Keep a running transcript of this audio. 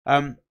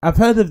I've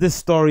heard of this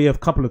story a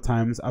couple of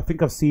times. I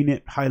think I've seen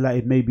it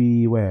highlighted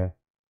maybe where.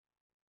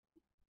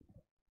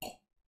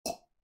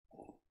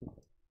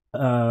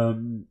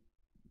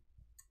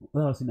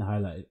 What else in the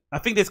highlighted? I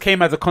think this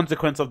came as a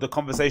consequence of the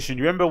conversation.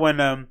 You remember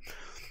when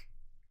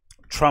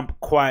Trump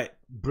quite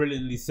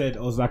brilliantly said,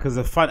 it was like as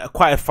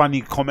quite a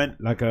funny comment,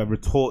 like a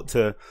retort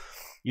to,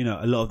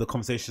 a lot of the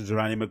conversations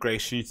around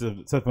immigration.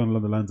 Something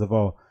along the lines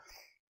of,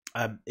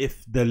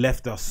 if the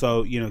left are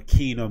so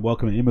keen on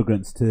welcoming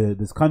immigrants to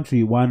this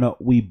country, why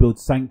not we build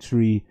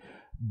sanctuary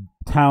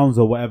towns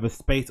or whatever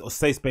space or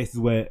safe spaces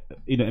where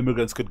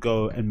immigrants could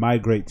go and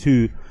migrate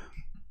to,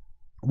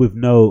 with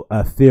no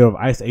fear of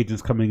ICE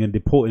agents coming and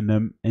deporting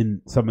them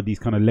in some of these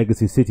kind of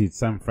legacy cities,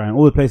 San Fran,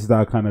 all the places that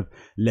are kind of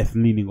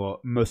left-leaning or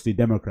mostly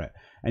Democrat.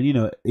 And,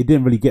 it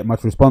didn't really get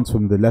much response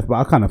from the left, but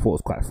I kind of thought it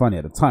was quite funny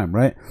at the time,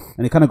 right?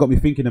 And it kind of got me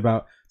thinking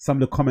about some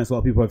of the comments a lot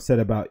of people have said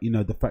about,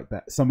 the fact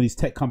that some of these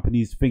tech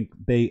companies think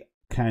they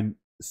can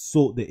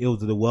sort the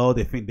ills of the world.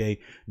 They think they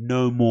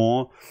know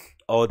more,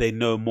 or they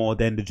know more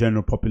than the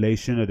general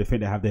population, or they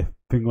think they have their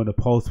finger on the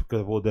pulse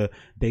because of all the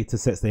data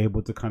sets they're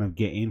able to kind of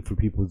get in through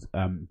people's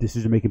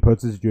decision-making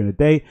processes during the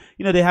day.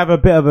 They have a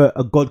bit of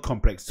a god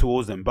complex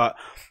towards them. But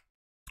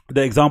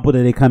the example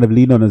that they kind of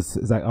lean on is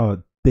like,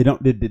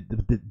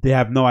 they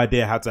have no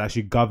idea how to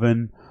actually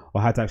govern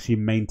or how to actually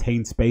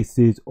maintain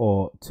spaces,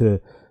 or to,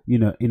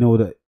 in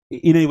order,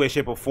 in any way,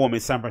 shape or form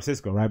in San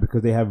Francisco, right?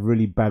 Because they have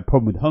really bad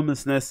problem with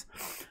homelessness.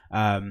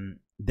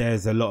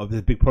 There's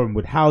a big problem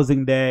with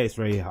housing there. It's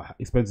very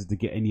expensive to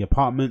get any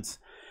apartments.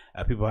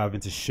 People are having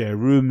to share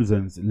rooms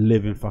and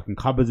live in fucking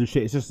cupboards and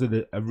shit. It's just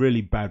a really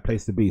bad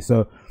place to be.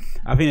 So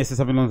I think it's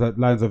something along the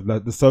lines of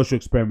like the social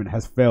experiment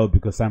has failed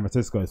because San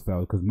Francisco has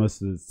failed, because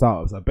most of the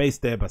startups are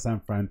based there, but San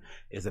Fran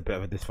is a bit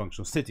of a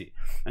dysfunctional city.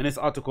 And this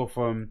article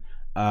from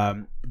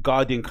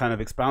Guardian kind of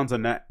expounds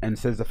on that and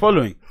says the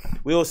following: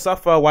 "We all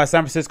suffer while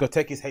San Francisco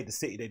techies hate the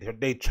city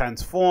they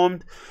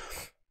transformed."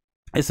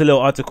 It's a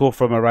little article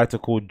from a writer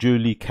called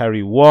Julie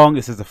Carey Wong.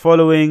 It says the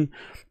following: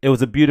 "It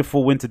was a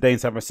beautiful winter day in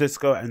San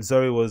Francisco, and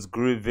Zoe was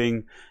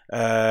grooving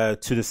to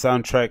the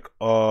soundtrack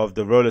of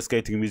the roller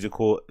skating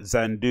musical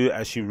Zandu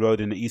as she rode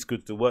in the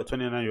e-scooter to work.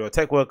 29-year-old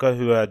tech worker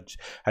who had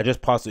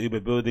just passed the Uber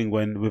building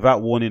when,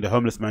 without warning, the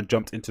homeless man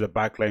jumped into the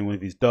bike lane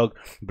with his dog,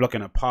 blocking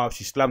her path.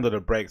 She slammed on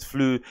the brakes,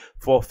 flew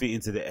 4 feet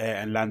into the air,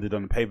 and landed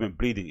on the pavement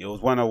bleeding. It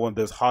was one of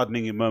those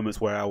hardening moments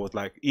where I was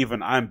like,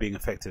 even I'm being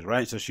affected,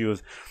 right?" So she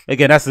was,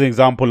 again, that's an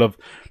example of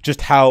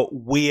just how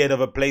weird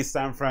of a place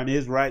San Fran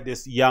is, right?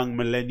 This young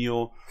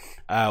millennial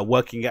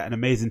working at an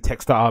amazing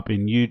tech startup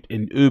in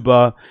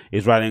Uber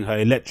is riding her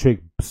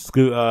electric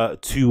scooter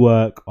to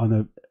work on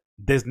a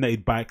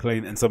designated bike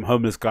lane, and some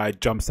homeless guy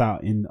jumps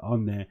out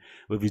on there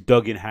with his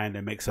dog in hand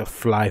and makes her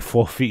fly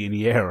 4 feet in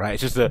the air, right?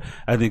 It's just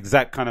an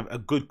exact kind of a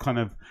good kind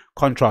of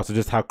contrast to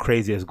just how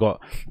crazy it's got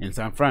in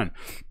San Fran.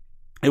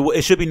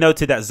 It should be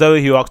noted that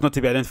Zoe, who asked not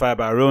to be identified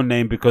by her real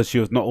name because she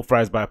was not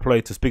authorized by a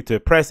employer to speak to the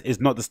press, is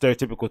not the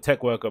stereotypical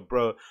tech worker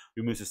bro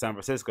who moves to San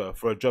Francisco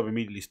for a job,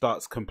 immediately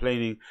starts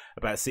complaining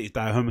about the city's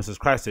dire homelessness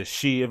crisis.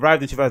 She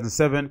arrived in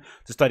 2007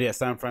 to study at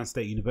San Fran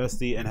State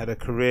University and had a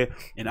career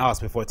in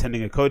arts before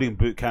attending a coding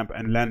boot camp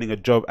and landing a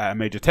job at a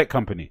major tech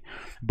company.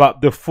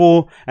 But the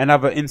full and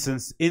other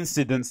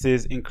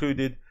incidences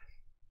included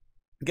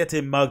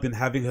getting mugged and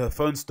having her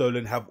phone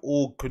stolen have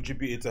all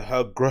contributed to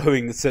her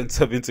growing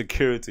sense of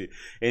insecurity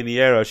in the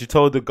area. She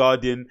told The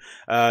Guardian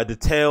the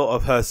tale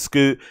of her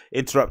scoot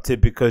interrupted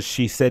because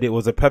she said it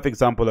was a perfect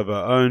example of her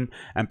own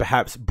and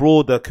perhaps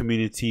broader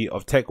community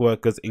of tech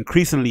workers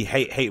increasingly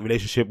hate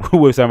relationship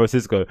with San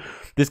Francisco.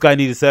 This guy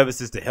needed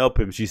services to help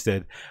him, she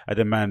said, at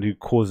the man who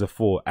caused the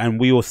fall. And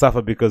we all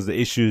suffer because the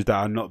issues that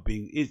are not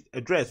being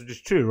addressed, which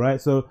is true, right?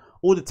 So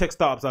all the tech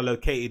startups are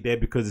located there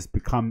because it's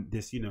become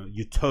this,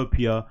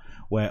 utopia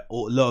where a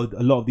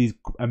lot of these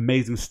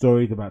amazing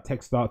stories about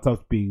tech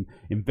startups being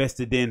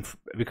invested in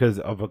because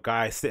of a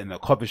guy sitting in a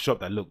coffee shop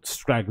that looked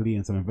scraggly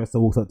and some investor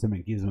walks up to him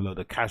and gives him a lot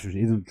of cash, which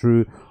isn't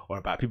true, or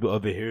about people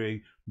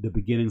overhearing the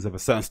beginnings of a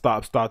certain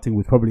startup starting,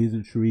 which probably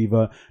isn't true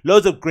either.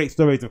 Loads of great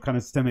stories have kind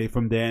of stemmed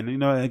from there, and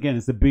again,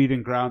 it's the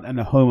breeding ground and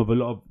the home of a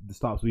lot of the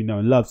startups we know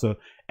and love. So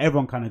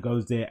everyone kind of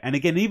goes there. And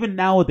again, even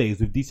nowadays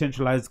with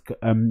decentralized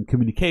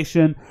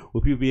communication,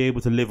 will people be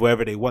able to live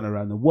wherever they want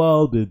around the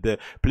world, with the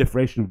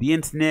proliferation of the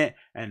internet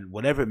and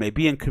whatever it may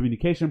be, and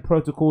communication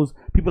protocols,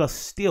 people are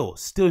still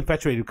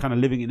infatuated with kind of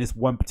living in this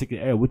one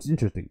particular area, which is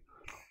interesting.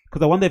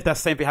 Because I wonder if that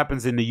same thing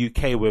happens in the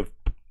UK with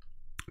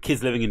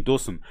kids living in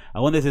Dawson. I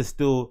wonder if there's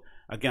still,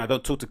 again, I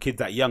don't talk to kids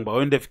that young, but I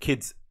wonder if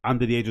kids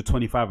under the age of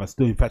 25 are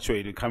still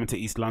infatuated with coming to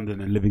East London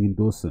and living in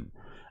Dawson,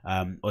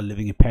 or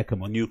living in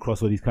Peckham or New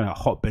Cross, or these kind of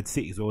hotbed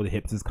cities where all the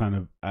hipsters kind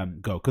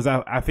of go. Because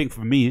I think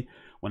for me,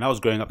 when I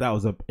was growing up, that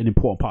was an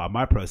important part of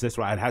my process,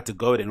 right? I had to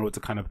go there in order to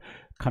kind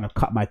of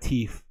cut my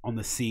teeth on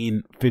the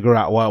scene, figure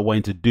out what I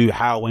wanted to do,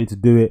 how I wanted to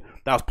do it.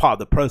 That was part of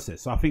the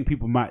process. So I think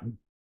people might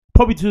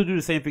probably to do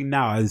the same thing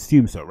now. I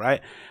assume so,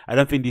 right? I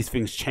don't think these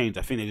things change.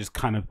 I think they just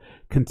kind of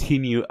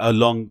continue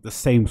along the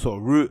same sort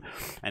of route,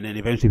 and then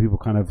eventually people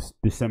kind of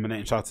disseminate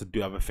and start to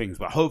do other things.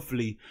 But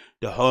hopefully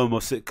the home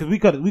of, because we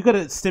got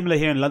it similar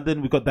here in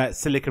London. We got that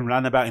Silicon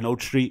Roundabout in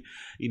Old Street,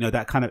 you know,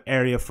 that kind of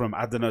area from,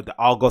 I don't know, the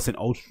Argos in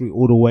Old Street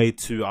all the way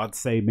to, I'd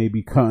say,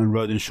 maybe Curtin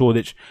Road in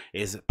Shoreditch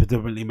is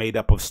predominantly made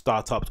up of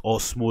startups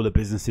or smaller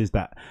businesses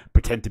that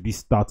pretend to be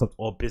startups,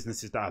 or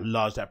businesses that are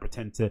large that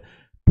pretend to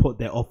put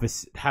their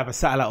office, have a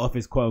satellite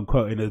office, quote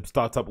unquote, in a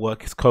startup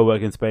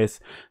co-working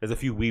space. There's a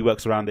few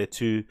WeWorks around there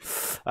too.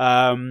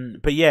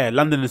 But yeah,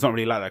 London is not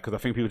really like that, because I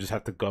think people just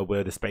have to go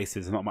where the space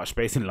is. There's not much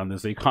space in London,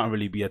 so you can't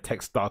really be a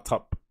tech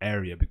startup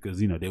area, because,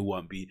 you know, there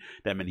won't be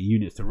that many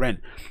units to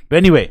rent. But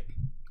anyway,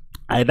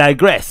 I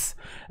digress.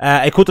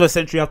 A quarter of a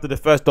century after the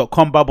first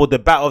dot-com bubble, the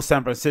battle of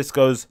San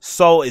Francisco's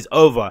soul is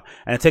over,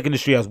 and the tech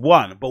industry has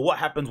won. But what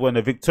happens when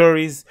the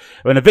victors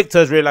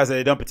realize that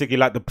they don't particularly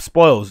like the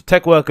spoils?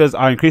 Tech workers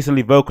are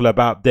increasingly vocal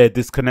about their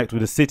disconnect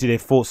with the city they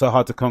fought so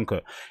hard to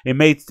conquer. In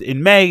May,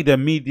 the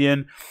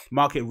median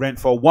market rent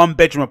for a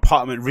one-bedroom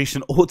apartment reached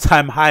an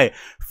all-time high,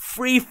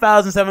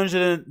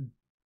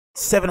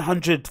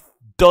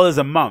 $3,700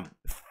 a month.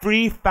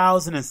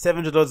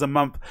 $3,700 a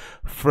month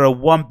for a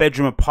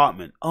one-bedroom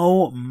apartment.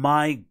 Oh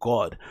my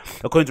god,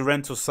 according to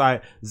rental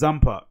site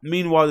Zampa.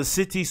 Meanwhile, the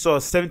city saw a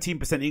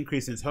 17%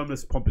 increase in its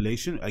homeless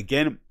population,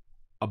 again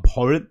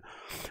abhorrent,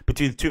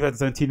 between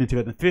 2017 and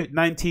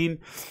 2019.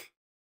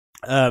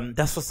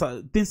 That's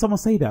what, didn't someone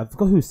say that? I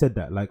forgot who said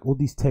that. Like, all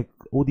these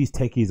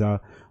techies are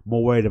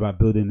more worried about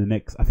building the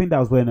next. I think that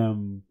was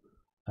when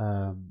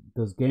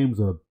those games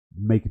were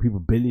making people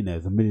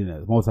billionaires and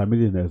millionaires,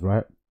 multi-millionaires,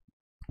 right?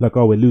 Like,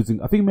 oh, we're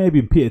losing, I think maybe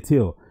in Peter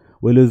Thiel,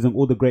 we're losing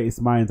all the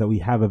greatest minds that we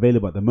have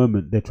available at the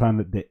moment. They're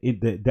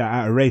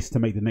at a race to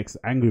make the next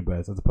Angry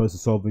Birds, as opposed to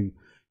solving,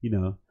 you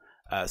know,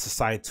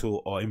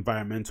 societal or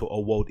environmental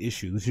or world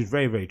issues, which is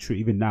very, very true.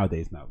 Even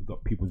nowadays, now we've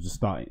got people just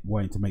starting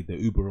wanting to make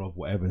the Uber of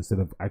whatever, instead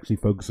of actually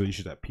focus on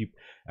issues that people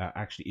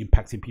actually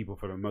impacting people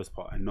for the most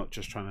part, and not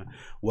just trying to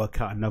work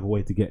out another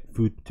way to get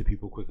food to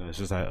people quicker. It's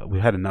just like, we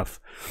had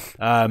enough.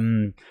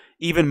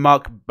 Even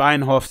Mark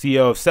Beinhoff,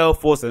 CEO of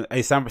Salesforce,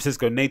 a San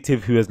Francisco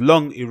native who has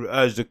long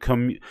urged the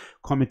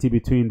committee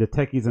between the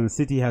techies and the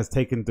city, has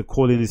taken to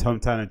call in his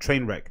hometown a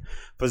train wreck.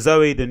 For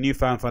Zoe, the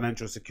newfound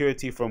financial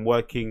security from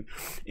working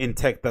in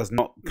tech does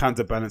not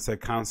counterbalance a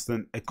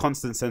constant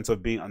sense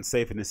of being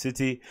unsafe in the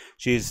city.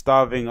 She was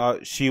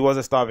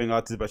a starving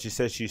artist, but she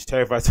says she's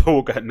terrified to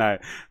walk at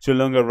night. She no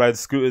longer rides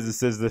scooters and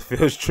says that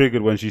feels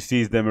triggered when she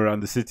sees them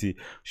around the city.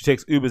 She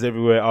takes Ubers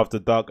everywhere after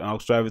dark and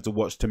asks drivers to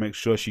watch to make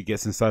sure she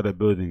gets inside her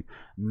building.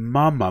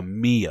 Mamma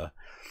mia.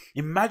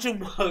 Imagine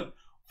what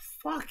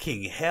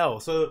fucking hell.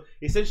 So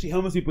essentially,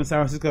 homeless people in San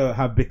Francisco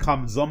have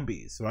become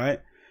zombies, right?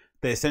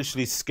 They're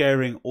essentially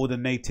scaring all the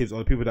natives, or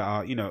the people that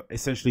are, you know,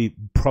 essentially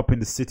propping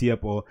the city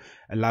up or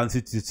allowing the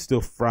city to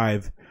still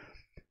thrive.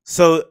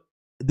 So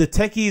the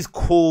techies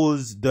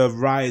caused the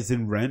rise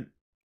in rent,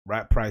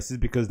 right, prices,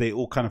 because they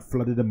all kind of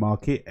flooded the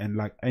market, and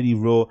like any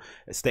real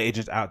estate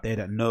agent out there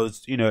that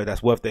knows, you know,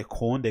 that's worth their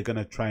corn, they're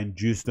gonna try and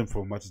juice them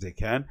for as much as they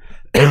can.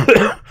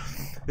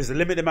 There's a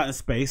limited amount of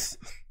space.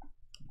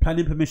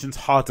 Planning permission's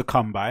hard to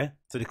come by,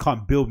 so they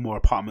can't build more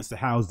apartments to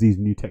house these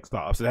new tech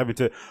startups. So they're having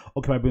to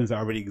occupy buildings that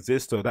already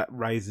exist, so that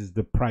raises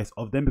the price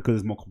of them because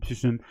there's more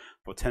competition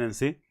for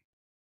tenancy.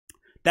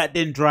 That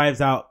then drives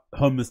out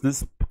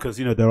homelessness, because,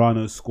 you know, there are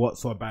no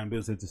squats or abandoned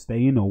buildings to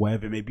stay in, or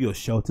wherever it may be, or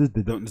shelters.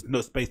 There's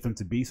no space for them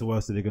to be, so where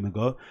else are they going to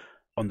go?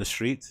 On the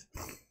streets.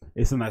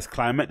 It's a nice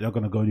climate. They're not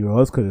going to go anywhere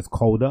else because it's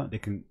colder. They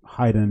can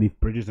hide underneath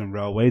bridges and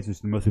railways,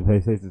 which most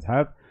places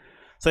have.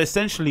 So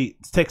essentially,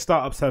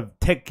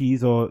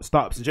 techies or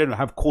startups in general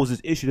have caused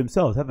this issue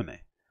themselves, haven't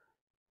they?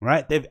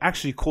 Right? They've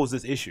actually caused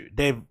this issue.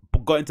 They've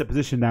got into a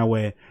position now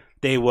where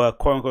they were,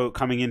 quote unquote,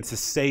 coming in to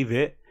save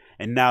it,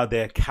 and now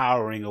they're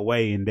cowering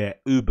away in their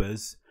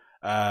Ubers,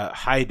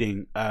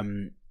 hiding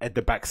at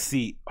the back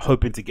seat,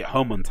 hoping to get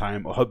home on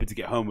time, or hoping to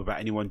get home without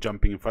anyone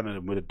jumping in front of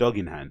them with a dog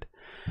in hand.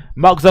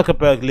 Mark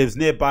Zuckerberg lives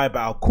nearby, but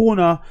our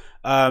corner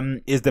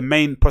is the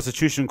main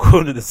prostitution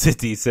corner of the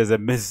city, says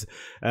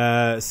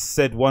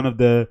said one of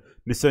the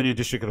Smithsonian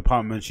District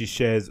apartment she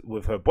shares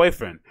with her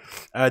boyfriend.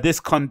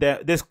 There's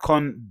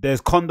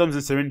condoms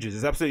and syringes.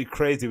 It's absolutely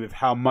crazy with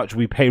how much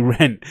we pay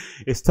rent.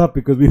 It's tough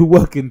because we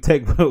work in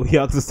tech, but we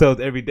ask ourselves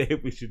every day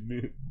if we should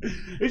move.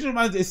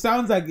 It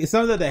sounds like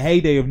the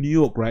heyday of New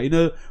York, right? You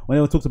know, when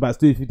everyone talks about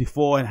Studio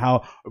 54 and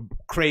how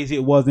crazy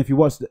it was. And if you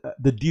watch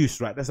the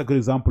Deuce, right, that's a good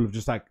example of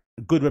just like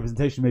a good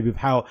representation maybe of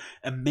how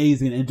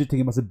amazing and interesting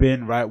it must have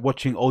been, right?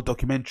 Watching old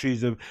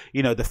documentaries of,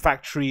 you know, the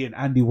Factory and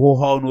Andy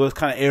Warhol and all this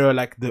kind of era,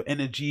 like the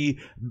Energy,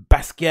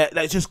 Basquiat,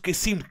 like it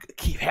seemed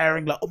keep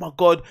hearing like, oh my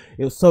god,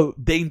 it was so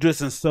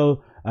dangerous and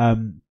so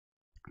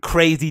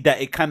crazy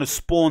that it kind of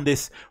spawned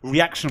this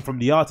reaction from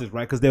the artists,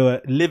 right? Because they were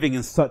living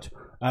in such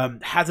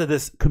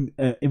hazardous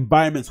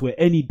environments where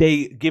any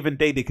given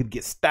day they could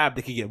get stabbed,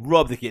 they could get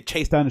robbed, they could get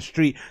chased down the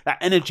street. That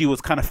energy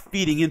was kind of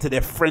feeding into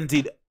their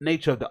frenzied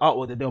nature of the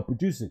artwork that they were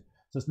producing.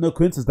 So it's no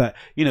coincidence that,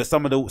 you know,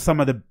 some of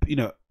the you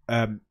know,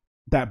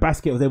 that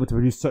Basquiat was able to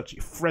produce such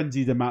a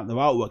frenzied amount of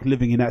artwork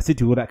living in that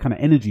city with that kind of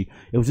energy.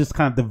 It was just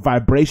kind of the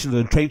vibrations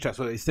of the train tracks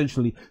were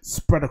essentially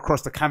spread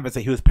across the canvas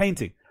that he was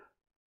painting.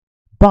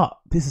 But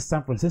this is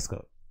San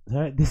Francisco,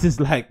 right? This is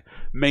like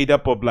made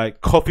up of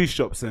like coffee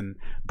shops and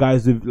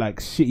guys with like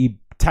shitty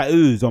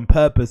tattoos on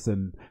purpose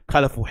and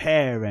colorful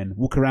hair and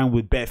walk around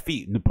with bare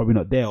feet and probably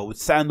not there, or with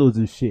sandals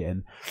and shit.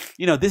 And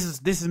you know, this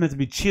is meant to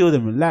be chilled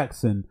and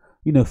relaxed and,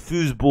 you know,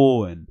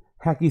 foosball and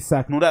hacky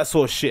sack and all that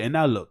sort of shit. And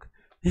now look,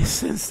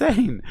 it's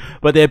insane.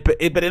 But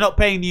they're not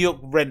paying New York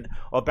rent,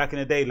 or back in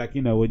the day, like,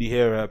 you know, when you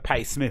hear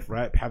Patti Smith,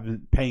 right,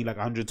 paying like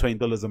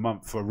 $120 a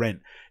month for rent.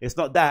 It's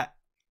not that.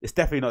 It's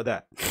definitely not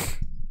that.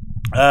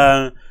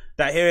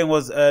 That hearing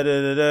was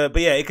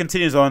but yeah, it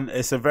continues on.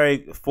 It's a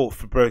very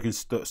thought-provoking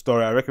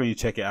story. I recommend you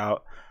check it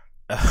out.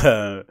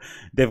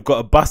 They've got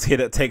a bus here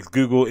that takes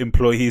Google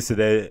employees to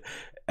their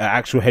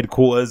actual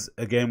headquarters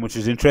again, which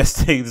is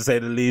interesting to say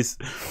the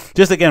least.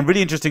 Just again,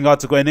 really interesting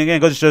article, and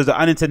again, it shows the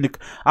unintended.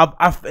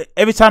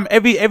 Every time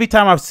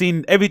I've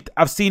seen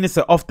this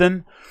so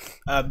often,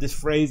 this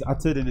phrase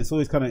uttered, and it's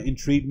always kind of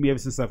intrigued me ever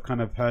since I've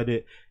kind of heard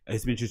it.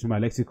 It's been introduced in my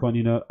lexicon,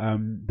 you know.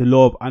 The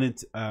law of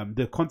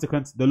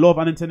the law of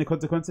unintended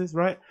consequences,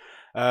 right?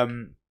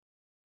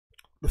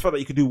 The fact that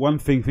you could do one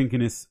thing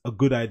thinking it's a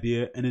good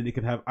idea, and then it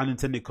could have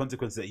unintended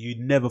consequences that you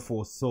never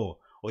foresaw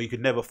or you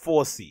could never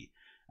foresee.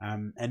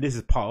 And this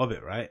is part of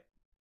it, right?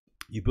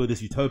 You build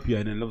this utopia,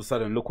 and then all of a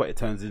sudden, look what it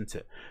turns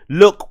into.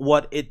 Look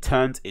what it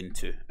turns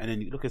into. And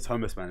then you look at this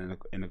homeless man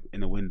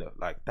in the window.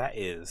 Like, that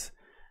is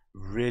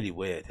really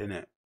weird, isn't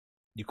it?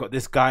 You've got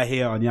this guy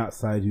here on the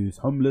outside who's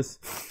homeless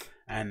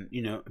and,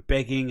 you know,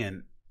 begging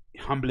and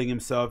humbling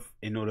himself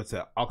in order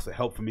to ask for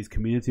help from his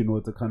community in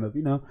order to kind of,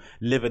 you know,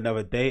 live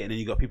another day. And then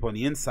you got people on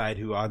the inside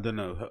who, I don't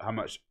know how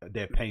much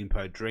they're paying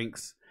per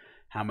drinks,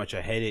 how much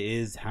ahead it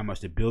is, how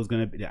much the bill's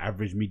gonna be, the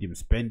average medium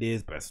spend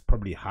is, but it's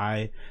probably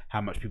high, how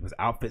much people's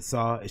outfits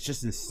are. It's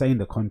just insane,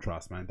 the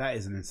contrast, man. That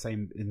is an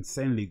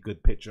insanely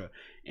good picture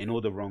for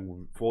all the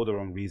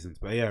wrong reasons.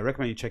 But yeah, I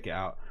recommend you check it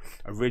out.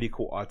 A really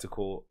cool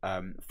article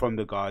from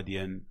The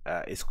Guardian.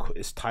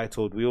 It's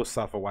titled "We All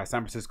Suffer Why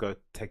San Francisco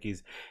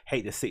Techies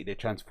Hate the City They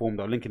Transformed."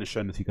 I'll link in the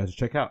show notes for you guys to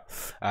check out.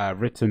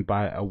 Written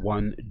by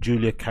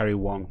Julia Carey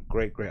Wong.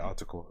 Great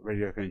article.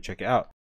 Really recommend you check it out.